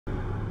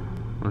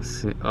Let's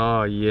see.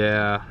 Oh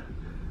yeah,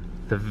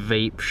 the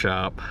vape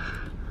shop.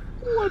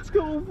 Let's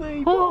go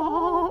vape.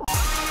 Oh.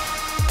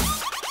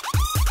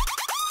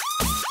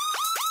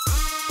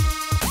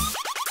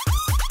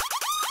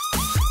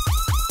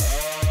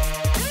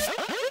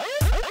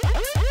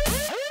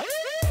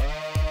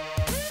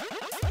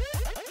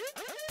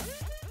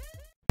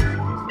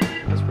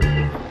 That's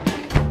pretty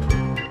cool.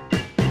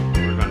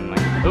 We're running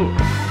like, oh,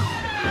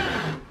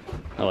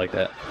 I like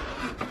that.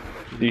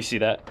 Do you see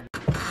that?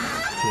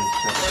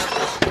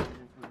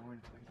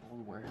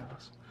 Old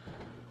warehouse.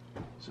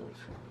 So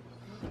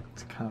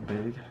it's kind of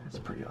big. It's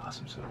pretty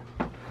awesome. So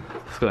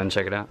let's go ahead and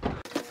check it out.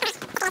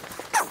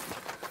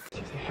 See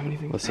if they have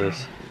anything. What's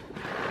this?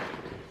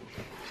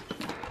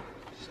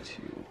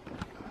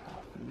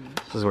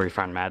 This is where you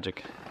find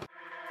magic.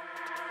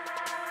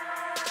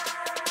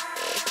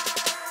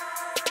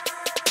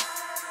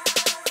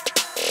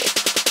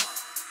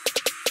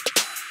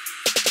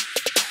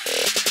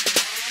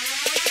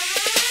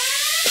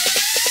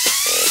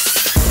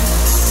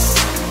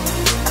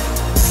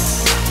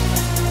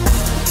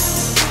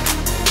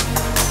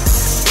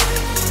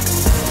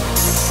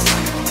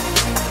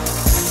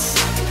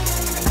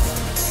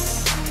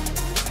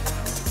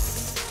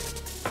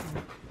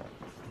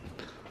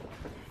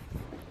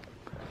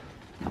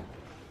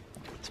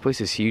 This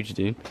place is huge,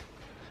 dude.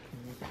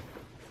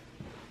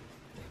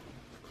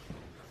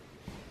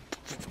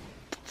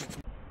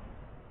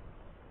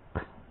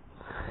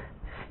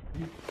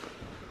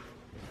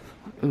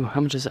 Ooh,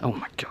 how much is it? Oh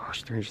my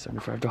gosh,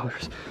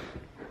 $375.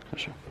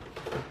 Sure.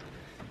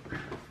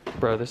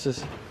 Bro, this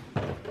is...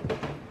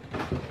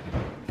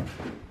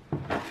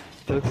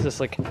 Look at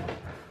this, like... We're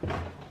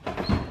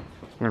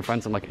gonna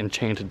find some, like,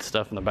 enchanted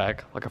stuff in the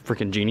back. Like a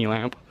freaking genie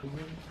lamp.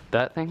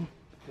 That thing?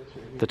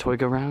 The toy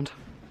go round?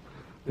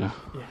 No.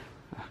 Yeah.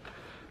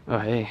 Oh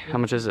hey, how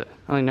much is it?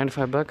 Only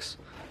 95 bucks?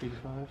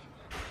 85.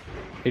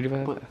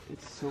 85? But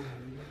it's so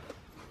heavy.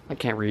 I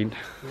can't read.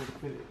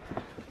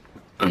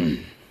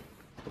 I'm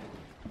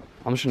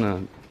just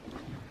gonna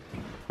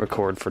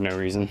record for no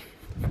reason.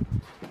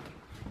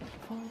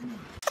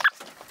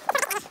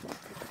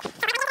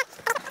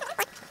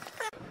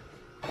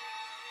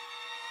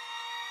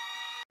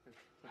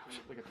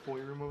 Like a toy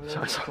room over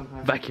there. Sorry.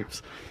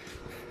 Vacuums.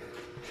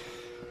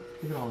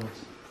 Look at all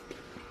this.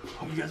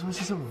 Oh, you guys want to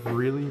see something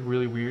really,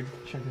 really weird?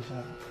 Check this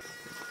out.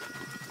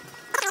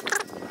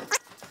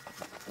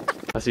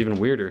 That's even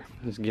weirder.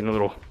 It's getting a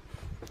little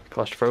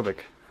claustrophobic.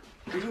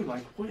 Dude,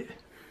 like, what?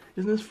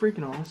 Isn't this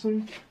freaking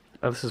awesome?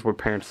 Oh, this is where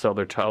parents sell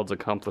their child's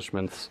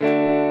accomplishments.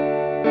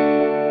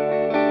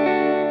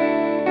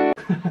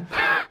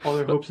 All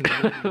their hopes and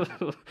dreams.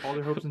 All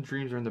their hopes and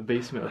dreams are in the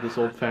basement of this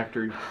old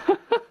factory. Look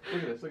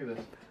at this, look at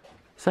this.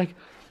 It's like,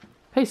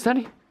 hey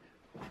Sonny,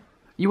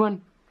 you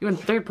won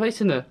third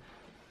place in the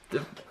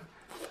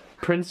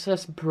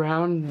Princess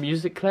Brown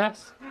music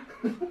class?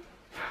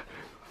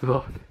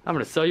 Well, I'm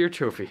gonna sell your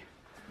trophy.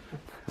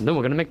 And then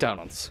we're gonna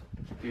McDonald's.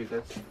 Dude,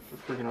 that's a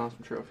freaking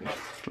awesome trophy.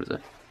 What is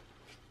that?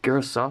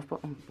 Girls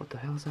softball? What the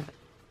hell is that?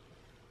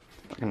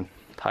 Fucking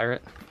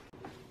pirate.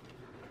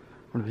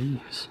 What are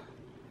these?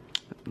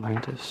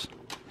 Atlantis.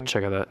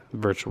 Check out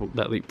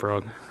that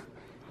leapfrog.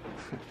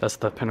 That's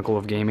the pinnacle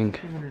of gaming.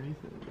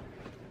 Underneath it.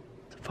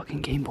 It's a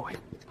fucking Game Boy.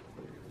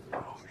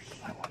 Oh,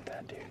 I want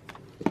that,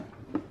 dude.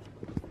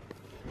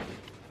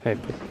 Hey,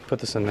 put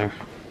this in there.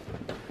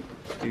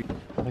 Dude,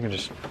 I think I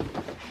just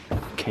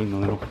came a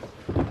little.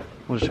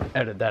 We'll just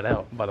edit that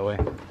out, by the way.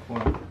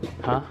 What?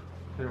 Huh?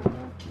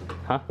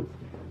 Huh?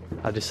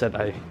 I just said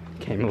I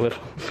came a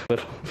little.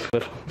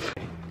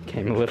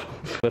 Came a little.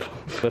 I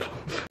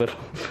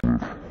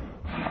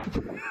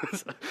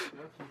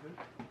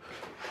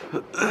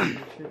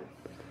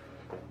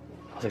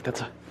was like,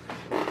 that's a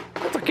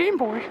Game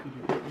Boy.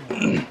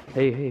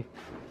 Hey.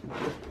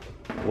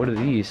 What are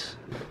these?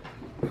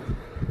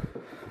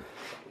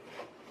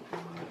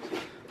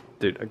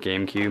 Dude, a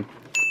GameCube?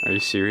 Are you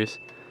serious?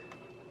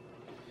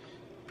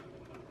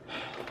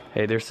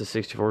 Hey, there's the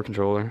 64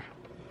 controller.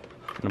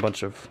 And a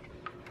bunch of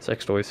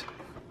sex toys.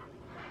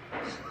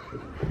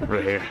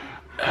 Right here.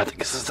 I think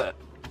this is that.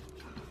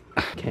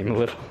 Came a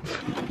little.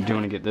 Do you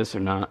want to get this or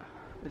not?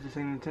 Is this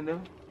thing Nintendo?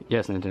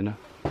 Yes, Nintendo.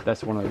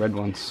 That's one of the red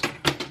ones.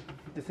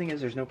 The thing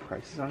is, there's no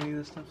prices on any of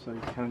this stuff, so you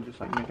kind of just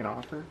like make an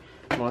offer.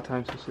 A lot of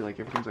times you'll see like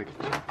everything's like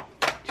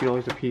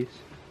 $2 a piece.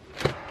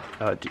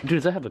 Dude,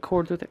 does that have the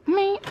cords with it?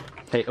 Me.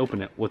 Hey,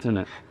 open it. What's in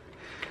it?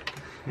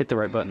 Hit the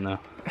right button though.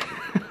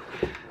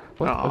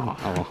 What?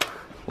 Oh.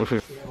 What's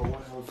it? We have a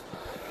wild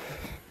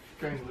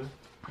strangler.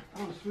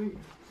 Oh, sweet.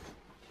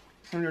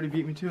 Somebody already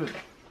beat me to it.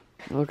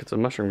 Look, it's a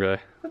mushroom guy.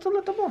 That's a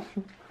little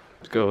mushroom.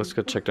 Let's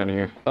go check down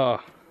here.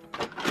 Oh.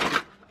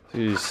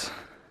 These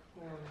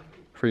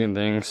freaking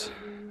things.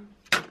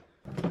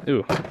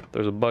 Ooh,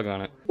 there's a bug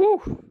on it. Woo!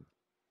 What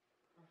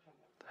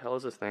the hell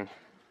is this thing?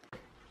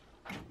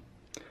 I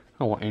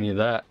don't want any of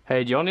that.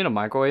 Hey, do y'all need a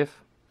microwave?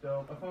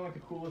 So, I found like the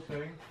coolest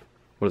thing.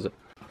 What is it?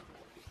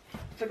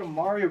 It's like a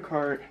Mario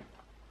Kart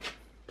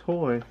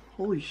toy.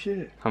 Holy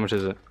shit. How much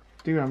is it?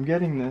 Dude, I'm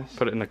getting this.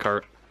 Put it in the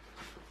cart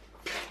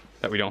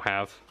that we don't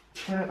have.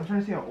 I'm trying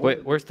to see how old.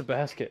 Wait, where's the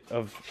basket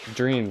of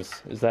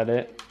dreams? Is that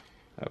it?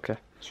 Okay.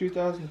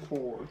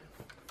 2004.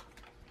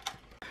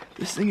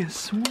 This thing is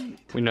sweet.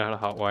 We know how to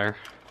hotwire.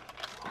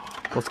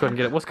 Let's go ahead and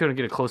get it. Let's go ahead and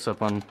get a close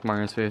up on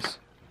Mario's face.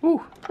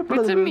 Ooh,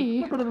 it's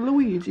me. My brother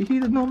Luigi,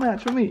 he's no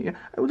match for me.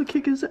 I would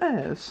kick his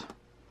ass.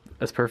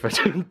 That's perfect.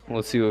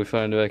 Let's see what we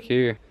find back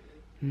here.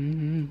 Are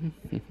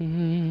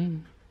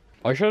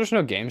you sure there's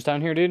no games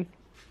down here, dude?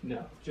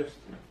 No, just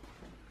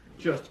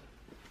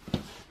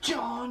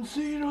John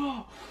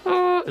Cena.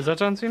 Is that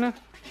John Cena?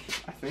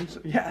 I think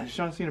so. Yeah, it's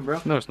John Cena,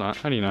 bro. No, it's not.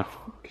 How do you know?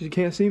 Because you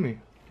can't see me.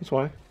 That's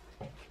why.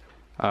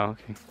 Oh,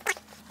 okay.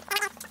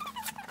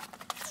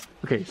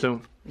 Okay,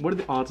 so what are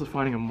the odds of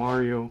finding a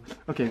Mario?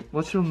 Okay,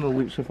 let's show them the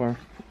loot so far.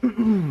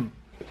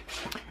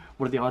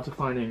 What are the odds of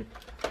finding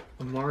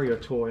a Mario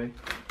toy?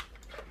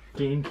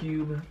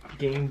 GameCube,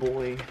 Game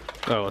Boy.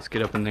 Oh, let's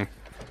get up in there.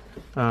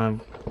 A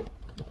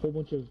whole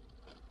bunch of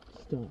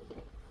stuff.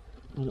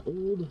 An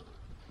old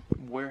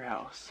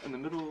warehouse in the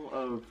middle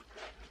of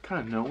kind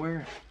of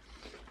nowhere.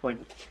 Like,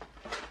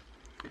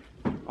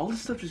 all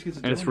this stuff just gets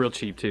And it's real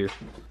cheap too.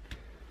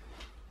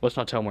 Let's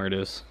not tell them where it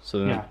is, so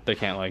then they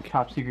can't like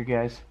top secret,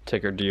 guys.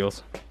 take our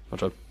deals.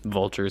 Bunch of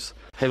vultures.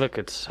 Hey, look,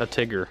 it's a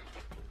Tigger.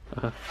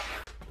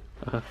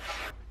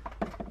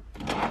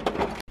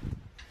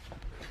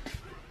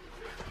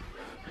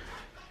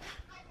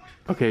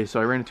 Okay,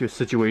 so I ran into a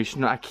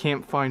situation. I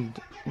can't find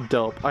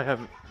Delp. I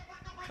have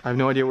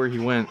no idea where he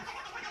went.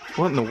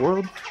 What in the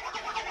world?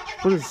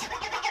 What is?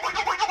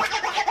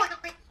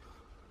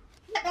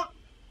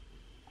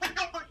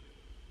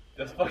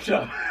 That's fucked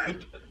up.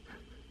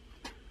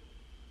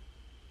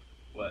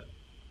 What?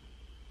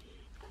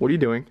 What are you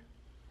doing?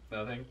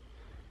 Nothing.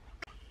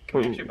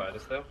 Can we actually buy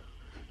this though?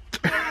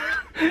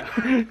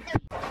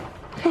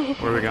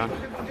 Where are we going?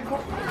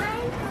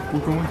 We're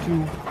going to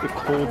the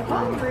cold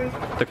room.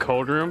 The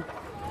cold room?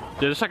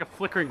 Dude, there's like a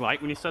flickering light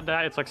when you said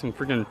that. It's like some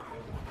freaking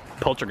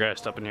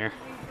poltergeist up in here.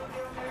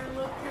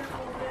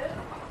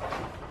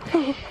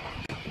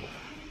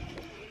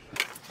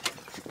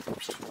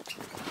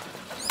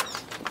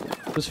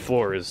 This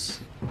floor is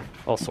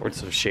all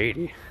sorts of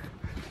shady.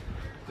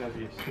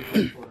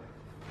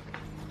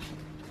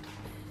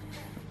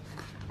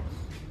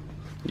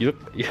 You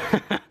look,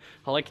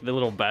 I like the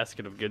little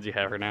basket of goods you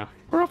have right now.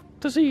 We're off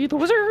to see the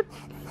wizard.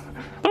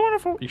 The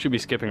wonderful. You should be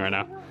skipping right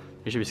now.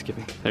 You should be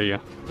skipping. There you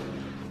go.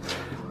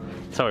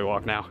 That's how we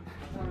walk now.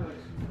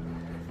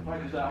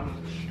 I'm gonna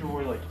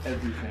destroy like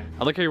everything.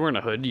 I like how you're wearing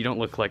a hood. You don't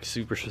look like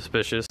super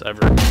suspicious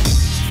ever.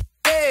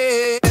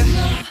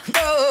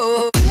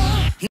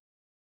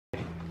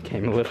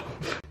 Came a little.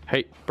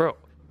 Hey, bro.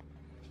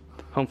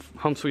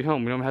 Home sweet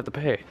home. We don't have to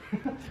pay.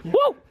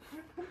 Woo!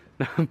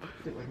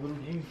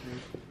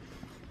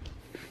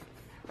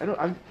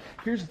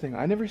 Here's the thing.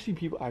 I never see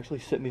people actually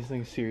sit in these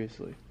things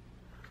seriously.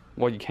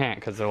 Well, you can't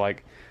because they're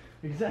like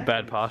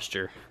bad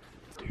posture.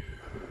 Dude.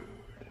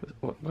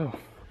 Whoa.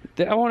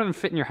 I wanted to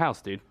fit in your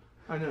house, dude.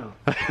 I know.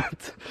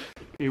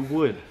 It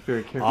would,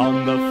 very carefully.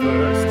 On the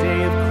first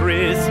day of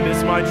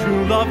Christmas, my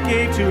true love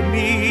gave to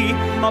me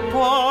a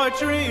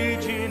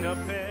partridge in a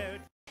pear.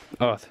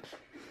 Oh.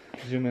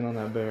 Zoom in on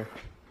that bear.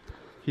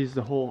 He's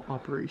the whole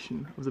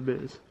operation of the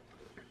biz.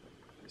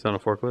 He's on a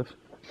forklift.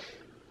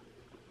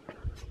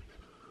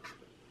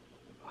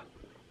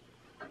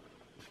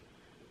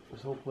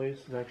 This whole place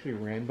is actually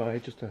ran by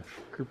just a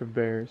group of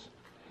bears.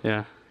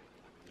 Yeah.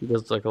 He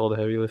does like all the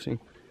heavy lifting.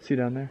 See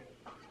down there?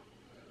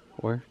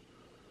 Where?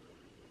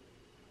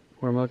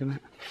 Where am I looking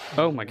at?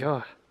 Oh my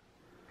god.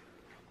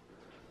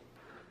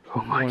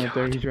 Oh my god. Up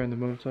there, he's riding the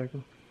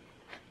motorcycle.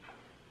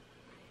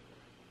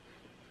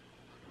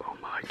 Oh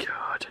my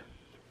god.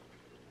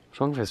 What's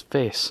wrong with his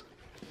face?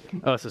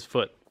 Oh, it's his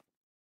foot.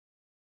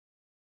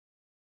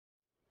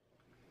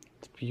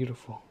 It's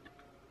beautiful.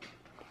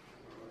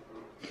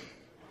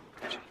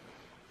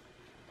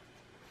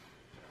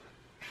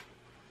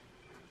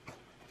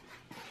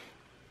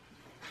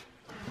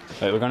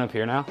 Wait, we're going up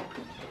here now?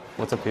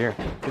 What's up here?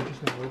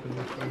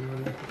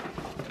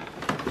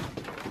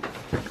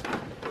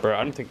 Bro,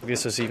 I don't think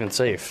this is even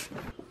safe.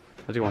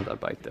 I do want that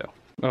bike though.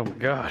 Oh my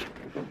god.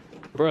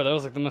 Bro, that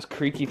was like the most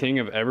creaky thing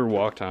I've ever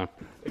walked on.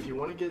 If you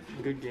want to get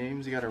good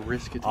games, you gotta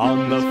risk it.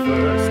 On the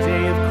first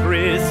day of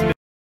Christmas.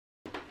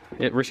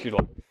 Yeah, risk your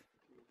life.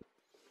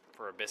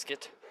 For a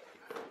biscuit?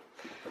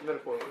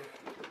 Metaphorically.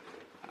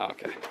 Oh,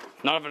 okay.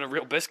 Not even a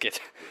real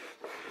biscuit.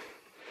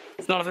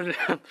 It's not even,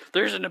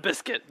 there isn't a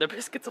biscuit. The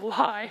biscuit's a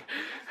lie.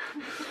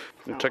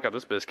 Check out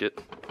this biscuit.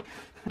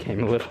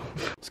 Came a little.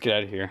 Let's get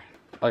out of here.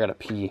 I gotta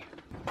pee.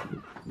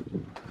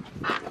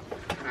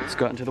 Let's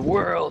go out into the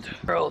world.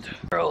 World.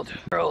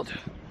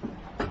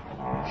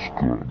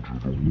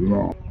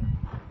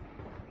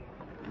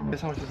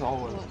 Guess how much this all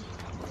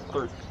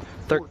was?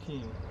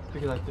 14.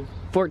 Because I think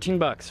 14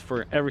 bucks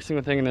for every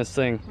single thing in this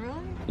thing. Really?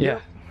 Yeah.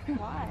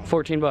 Why?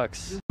 14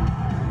 bucks.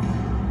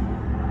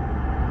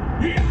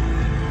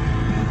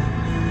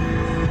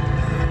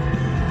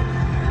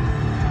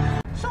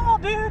 So,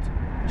 dudes,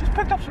 just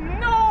picked up some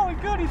gnarly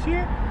goodies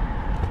here.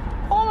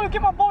 All to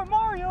get my boy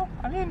Mario.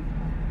 I mean,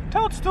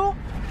 Toadstool!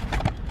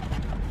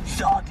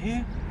 Saw,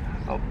 dude.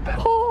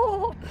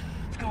 Oh,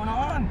 what's going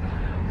on?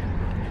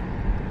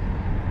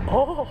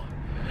 Oh.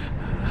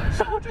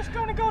 So we're just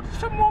gonna go to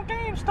some more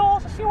game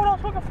stores and see what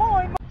else we can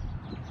find.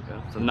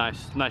 Yeah, it's a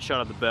nice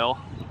shot of the bell.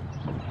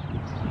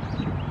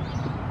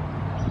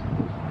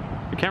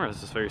 The camera is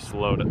just very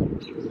slow to...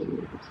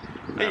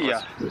 Hey,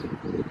 yeah.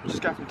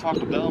 Just got from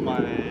Taco Bell the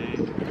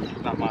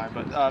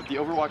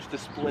Overwatch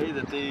display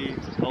that they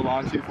held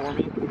on to for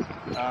me.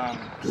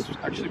 It's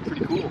actually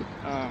pretty cool.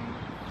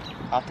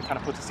 I'll have to kind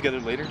of put this together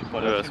later,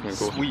 but that's gonna be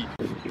cool. Sweet.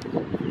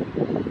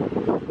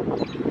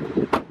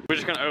 We're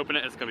just gonna open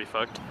it, it's gonna be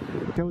fucked.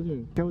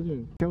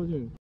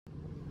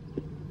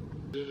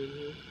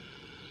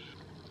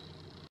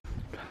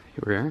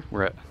 Here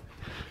we're at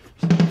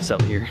cell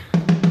here.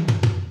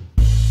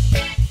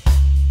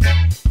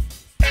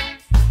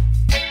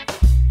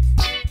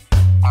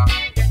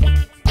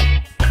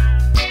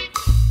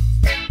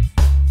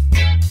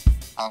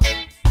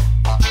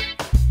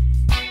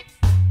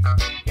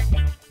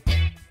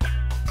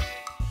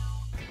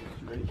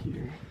 Right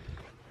here.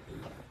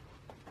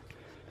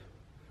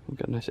 We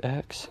got a nice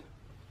axe.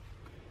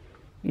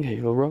 Okay, your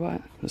little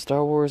robot. The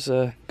Star Wars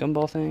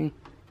gumball thing.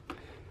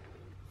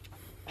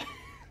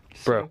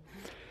 Bro.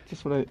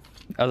 Just what I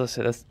As I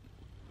said, that's...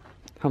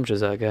 How much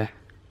is that guy?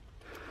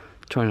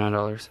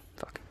 $29.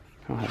 Fuck.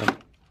 I don't have it.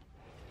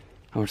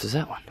 How much is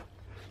that one?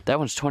 That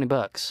one's 20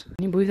 bucks.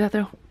 Can you believe that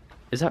though?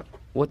 Is that...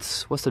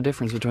 What's the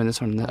difference between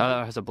this one and that?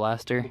 Oh, it has a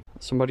blaster.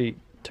 Somebody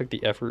took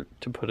the effort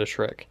to put a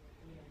Shrek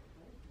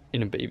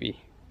in a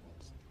baby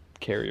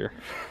carrier.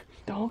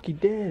 donkey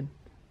dead.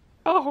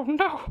 Oh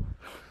no!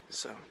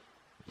 So,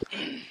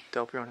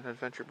 Delp, you're on an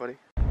adventure, buddy.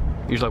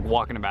 You're just like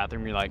walking in the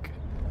bathroom, you're like,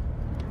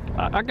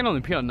 I can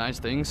only pee on nice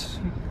things.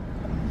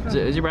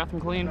 Is your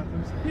bathroom clean?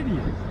 Bathroom's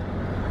hideous.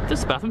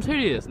 This bathroom's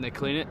hideous, and they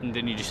clean it, and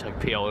then you just like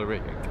pee all over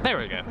it. There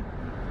we go.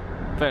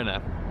 Fair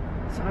enough.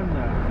 It's time to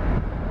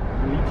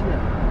bleach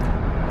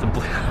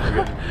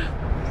it.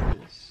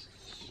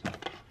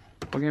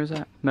 What game is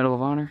that? Medal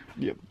of Honor?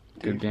 Yep.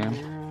 Good game.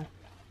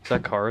 Is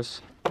that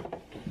Cars?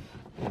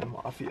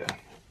 Mafia.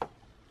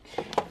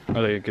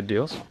 Are they good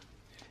deals?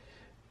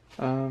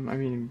 I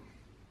mean,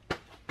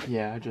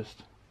 yeah,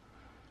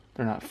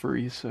 they're not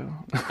free, so.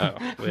 Oh,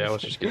 well, yeah,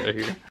 let's just get out of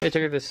here. Hey,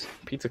 check out this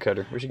pizza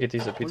cutter. We should get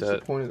these at Pizza Hut.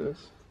 What's the point of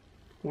this?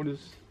 What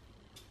is...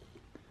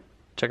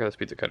 Check out this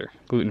pizza cutter.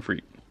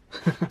 Gluten-free.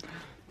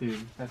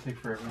 Dude, that take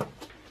forever.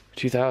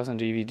 2,000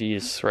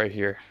 DVDs right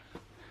here.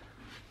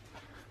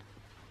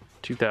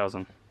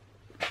 2,000.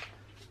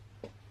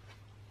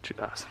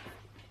 2,000.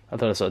 I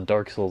thought I saw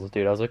Dark Souls,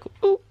 dude. I was like,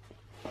 ooh.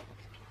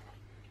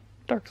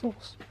 Dark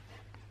Souls.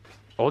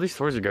 All these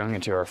stores are going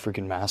into are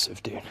freaking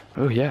massive, dude.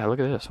 Oh yeah, look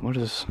at this.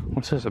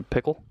 What's this, a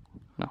pickle?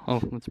 No,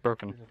 oh, it's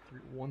broken.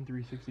 There's one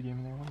 360 game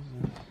in there. What is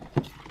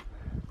this?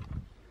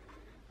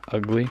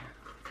 Ugly.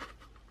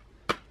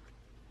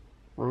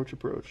 Roach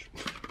approach.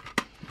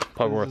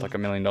 Probably worth like $1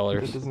 million.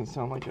 It doesn't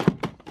sound like it.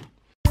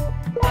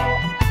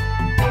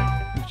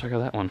 Check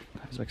out that one.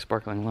 It's like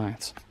sparkling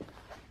lights.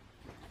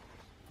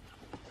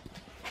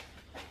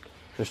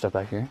 There's stuff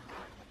back here.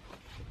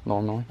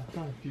 Normally. I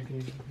found a few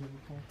games here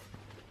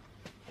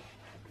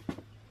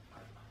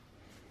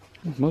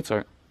before.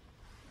 Mozart.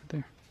 Right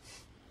there.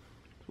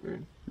 It's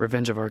weird.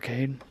 Revenge of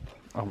Arcade.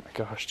 Oh my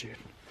gosh, dude.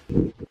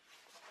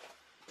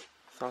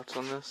 Thoughts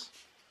on this?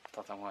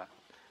 Thoughts on what?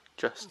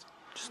 Just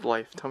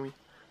life. Tell me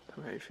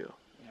how you feel.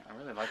 Yeah, I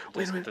really like the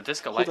Wait a disc. minute. The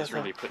disco Hold light that is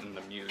really thought. putting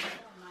the mood.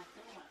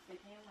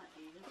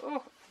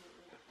 Oh,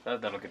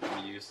 that'll get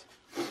me used.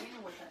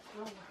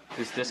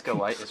 This disco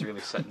light is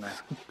really setting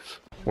that.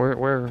 Where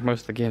are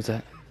most of the games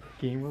at?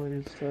 Game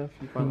related stuff.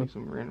 You find like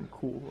some random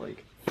cool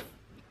like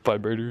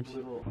Vibrators.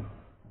 little.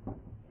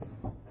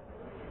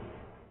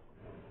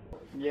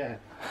 Yeah.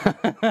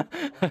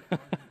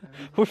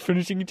 We're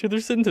finishing each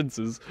other's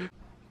sentences.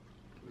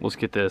 Let's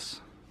get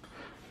this.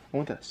 I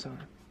want that sign.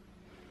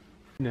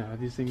 No,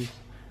 these things.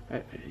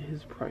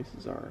 His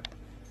prices are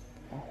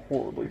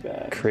horribly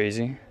bad.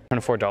 Crazy.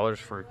 $24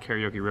 for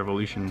Karaoke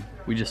Revolution.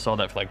 We just saw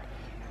that for like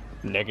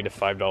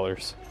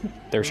 -$5.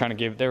 They were trying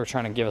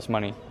to give us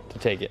money to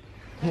take it.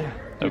 Yeah.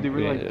 Dude, they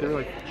were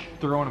like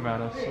throwing them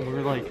at us, and we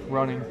were like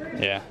running.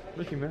 Yeah.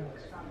 Mickey Mouse.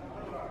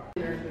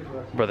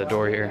 By the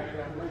door here.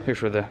 Here's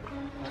where the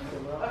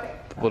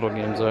little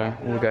games are.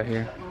 What we got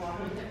here?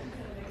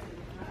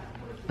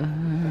 I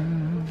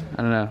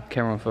don't know.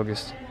 Camera won't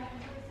focus.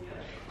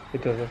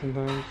 It does that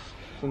sometimes.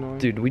 It's annoying.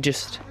 Dude, we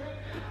just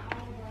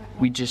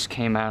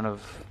came out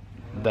of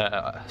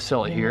the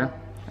sell it here,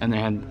 and they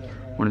had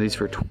one of these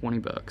for 20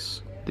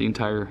 bucks. The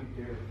entire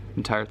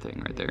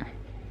thing right there.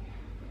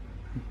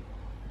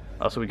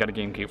 Also, we got a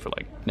GameCube for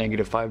like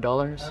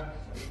 -$5.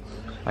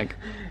 Like,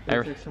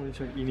 somebody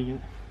tried eating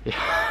it.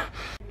 yeah.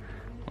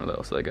 What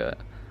else I got?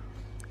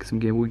 Some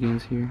Game Boy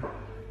games here,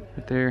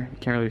 right there. You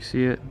can't really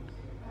see it.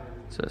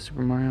 So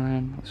Super Mario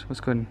Land.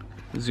 Let's go ahead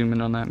and zoom in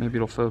on that. Maybe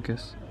it'll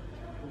focus.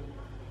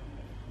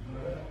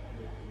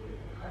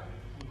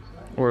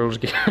 Or it'll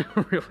just get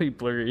really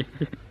blurry.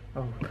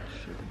 Oh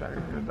shit! The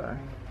battery's gonna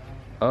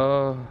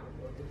die.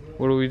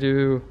 What do we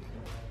do?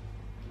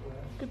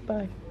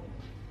 Goodbye.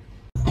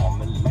 On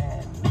the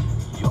land,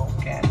 New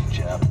York and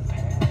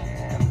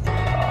Japan.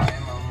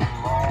 I'm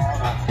a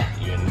model,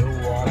 you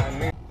know what I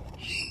mean.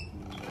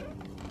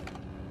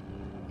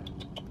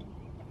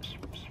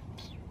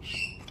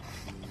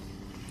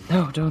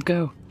 No, don't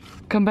go.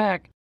 Come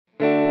back.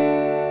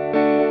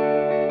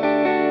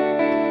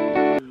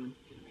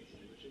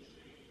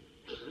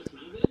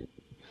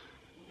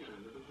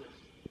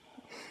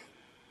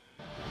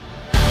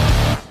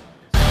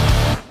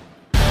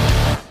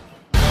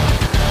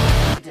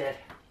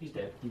 He's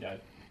dead. He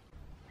died.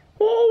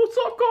 Oh, what's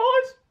up,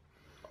 guys?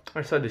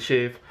 I decided to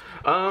shave.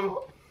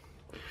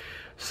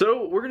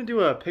 So we're gonna do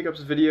a pickups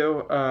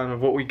video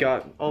of what we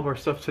got, all of our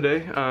stuff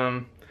today.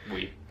 What's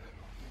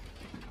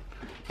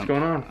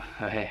going on?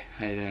 Oh, hey,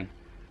 how you doing?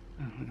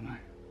 Oh, look at my.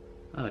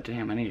 Oh,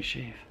 damn, I need to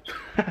shave.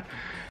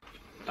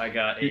 I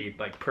got a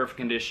perfect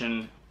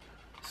condition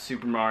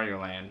Super Mario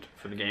Land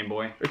for the Game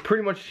Boy. He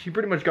pretty much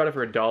got it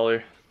for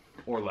 $1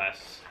 or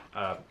less.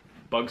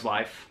 Bug's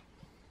Life.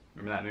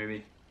 Remember that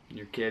movie?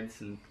 Your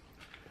kids and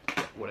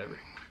whatever.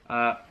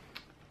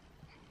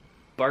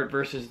 Bart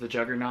versus the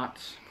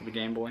Juggernauts for the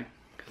Game Boy.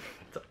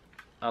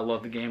 I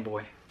love the Game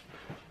Boy.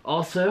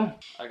 Also,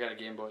 I got a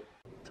Game Boy.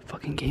 It's a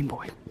fucking Game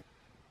Boy.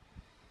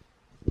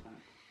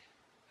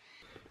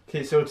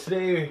 Okay, so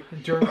today,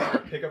 during our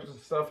pickups and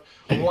stuff,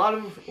 a lot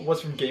of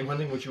was from game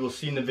hunting, which you will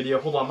see in the video.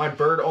 Hold on, my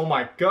bird, oh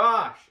my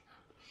gosh!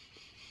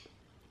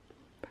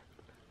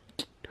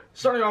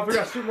 Starting off, we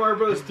got Super Mario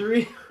Bros.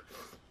 3.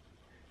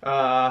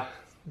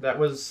 That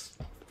was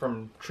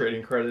from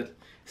trading credit.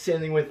 Same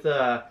thing with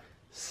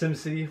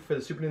SimCity for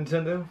the Super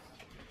Nintendo.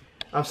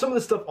 Some of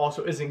this stuff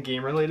also isn't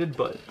game related,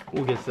 but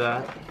we'll get to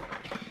that.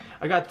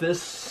 I got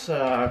this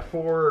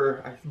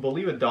for, I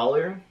believe,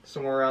 $1,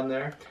 somewhere around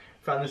there.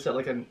 Found this at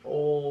like an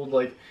old,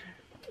 like,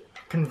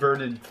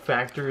 converted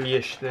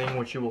factory-ish thing,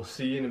 which you will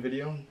see in a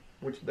video,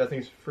 which that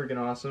thing's freaking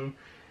awesome.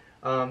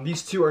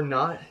 These two are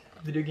not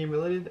video game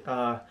related.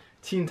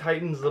 Teen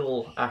Titans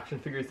little action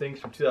figure things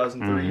from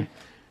 2003.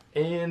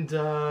 And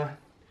the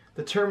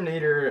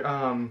Terminator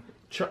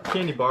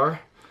candy bar.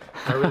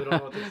 I really don't know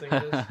what this thing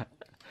is.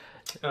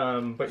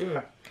 But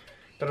yeah,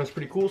 that was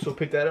pretty cool, so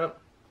pick that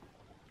up.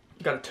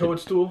 Got a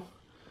toadstool.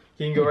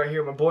 You can go right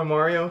here, my boy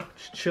Mario,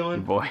 just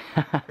chilling. Boy.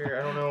 Here,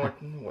 I don't know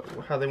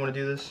how they want to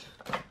do this.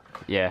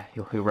 Yeah,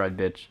 he'll ride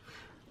bitch.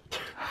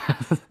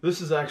 This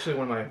is actually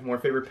one of my more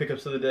favorite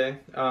pickups of the day.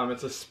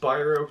 It's a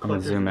Spyro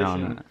collector's zoom in on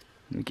edition that.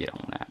 Let me get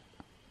on that.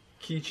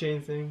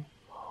 keychain thing.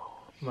 I'm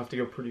gonna have to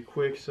go pretty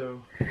quick,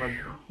 so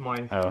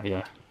my Oh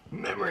yeah.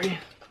 memory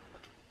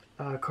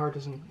card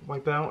doesn't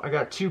wipe out. I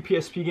got 2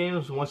 PSP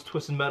games. One's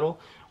Twisted Metal.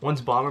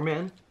 One's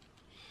Bomberman.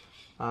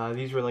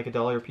 These were like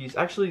 $1 a piece.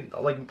 Actually,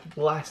 like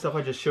the last stuff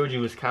I just showed you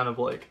was kind of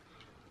like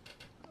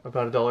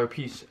about $1 a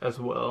piece as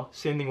well.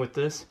 Same thing with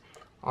this.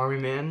 Army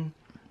Man,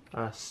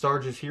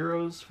 Star's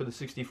Heroes for the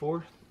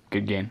 64.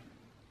 Good game.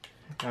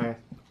 I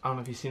don't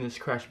know if you've seen this,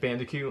 Crash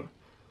Bandicoot.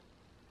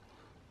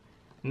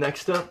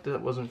 Next up,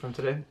 that wasn't from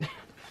today.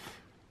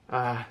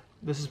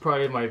 This is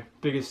probably my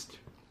biggest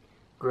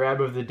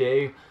grab of the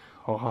day.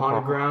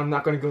 Haunted Ground.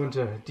 Not going to go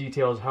into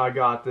details how I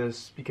got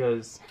this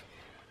because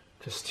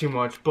just too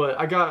much. But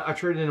I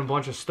traded in a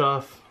bunch of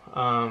stuff,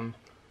 and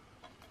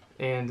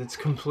it's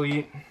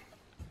complete.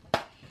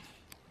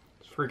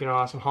 It's freaking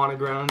awesome. Haunted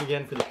Ground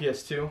again for the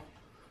PS2.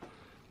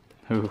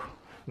 Ooh.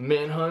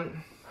 Manhunt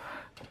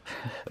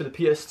for the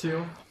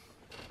PS2.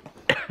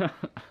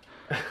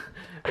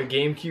 A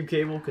GameCube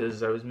cable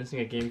because I was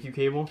missing a GameCube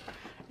cable.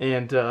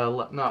 And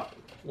not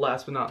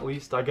last but not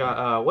least, I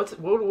got what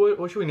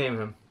should we name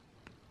him?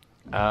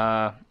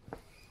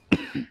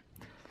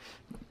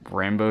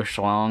 Rainbow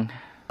Schlong.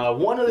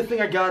 One other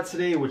thing I got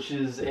today, which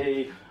is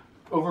a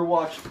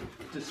Overwatch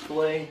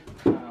display.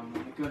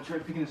 I'm gonna try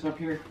picking this up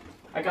here.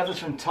 I got this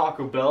from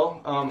Taco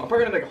Bell. I'm probably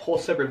gonna make a whole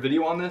separate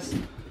video on this.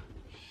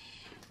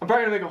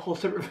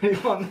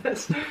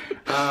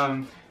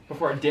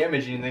 Before I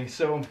damage anything.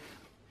 So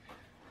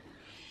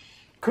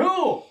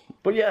cool.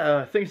 But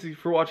yeah, thanks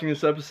for watching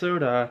this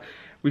episode.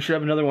 We should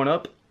have another one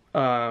up.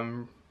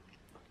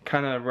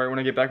 Kind of right when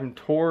I get back from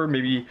tour,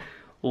 maybe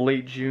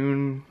late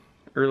June,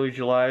 early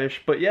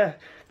July-ish. But yeah,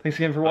 thanks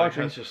again for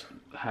watching. That's just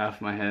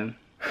half my head.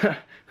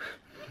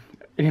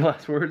 Any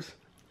last words?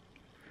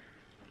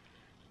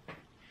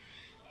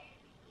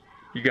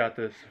 You got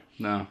this.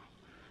 No.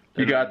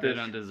 You got this.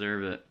 They don't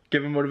deserve it.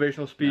 Give a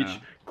motivational speech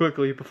No.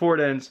 quickly before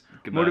it ends.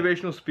 Goodbye.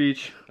 Motivational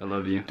speech. I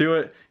love you. Do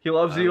it. He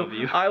loves you. Love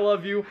you. I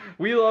love you.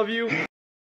 We love you.